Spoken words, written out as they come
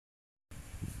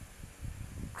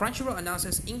Crunchyroll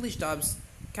announces English dubs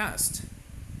cast.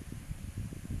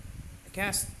 The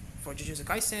cast for Jujutsu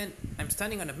Kaisen, I'm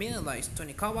Standing on a Million Lives,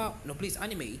 Tonikawa no Please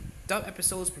Anime. Dub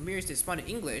episodes premieres this month in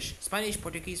English, Spanish,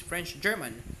 Portuguese, French,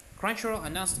 German. Crunchyroll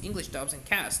announced English dubs and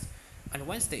cast on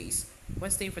Wednesdays.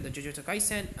 Wednesday for the Jujutsu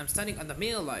Kaisen, I'm Standing on the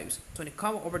Million Lives,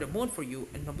 Tonikawa Over the Moon for You,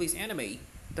 and Noblesse Anime.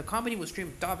 The company will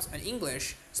stream dubs in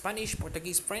English, Spanish,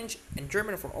 Portuguese, French, and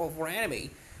German for all four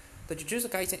anime. The Jujutsu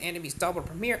Kaisen anime's dub will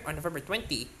premiere on November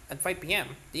 20 at 5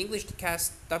 p.m. The English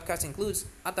dubcast includes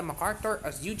Ata MacArthur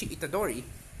as Yuji Itadori,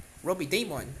 Robbie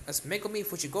Daemon as Megumi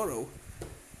Fushiguro,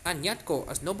 An Yatko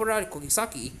as Nobara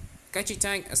Kogisaki, Kaichi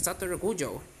Tang as Satoru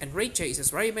Gojo, and Ray Chase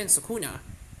as Raiben Sukuna.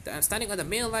 The I'm Standing on the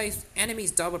Million Lives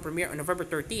anime's dub will premiere on November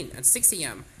 13 at 6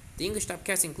 a.m. The English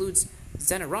dubcast includes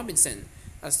Zena Robinson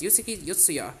as Yusuke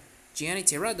Yotsuya, Gianni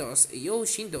Tirados as Yo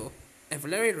Shindo, and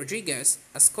Valeria Rodriguez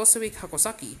as Kosuke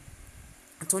Hakosaki.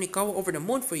 Tonikawa Over the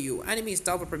Moon for You anime's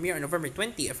dub will premiere on November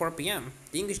 20 at 4 p.m.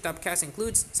 The English dubcast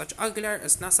includes Sach Aguilar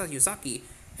as Nasa Yuzaki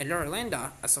and Laura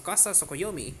Landa as Sokasa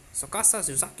Sokoyomi, Sokasa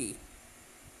Zuzaki.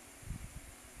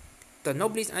 The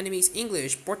Noblesse anime's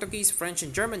English, Portuguese, French,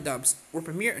 and German dubs will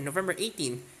premiere on November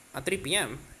 18 at 3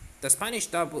 p.m. The Spanish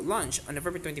dub will launch on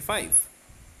November 25.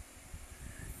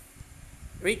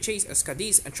 Ray Chase as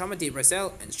Cadiz and Trauma de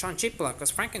Brazil and Sean Chiplock as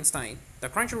Frankenstein. The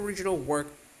Crunchyroll original work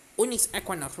Uni's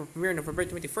Equinox will premiere November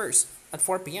 21st at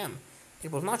 4 p.m.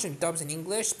 It will launch in dubs in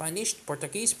English, Spanish,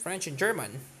 Portuguese, French, and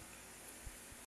German.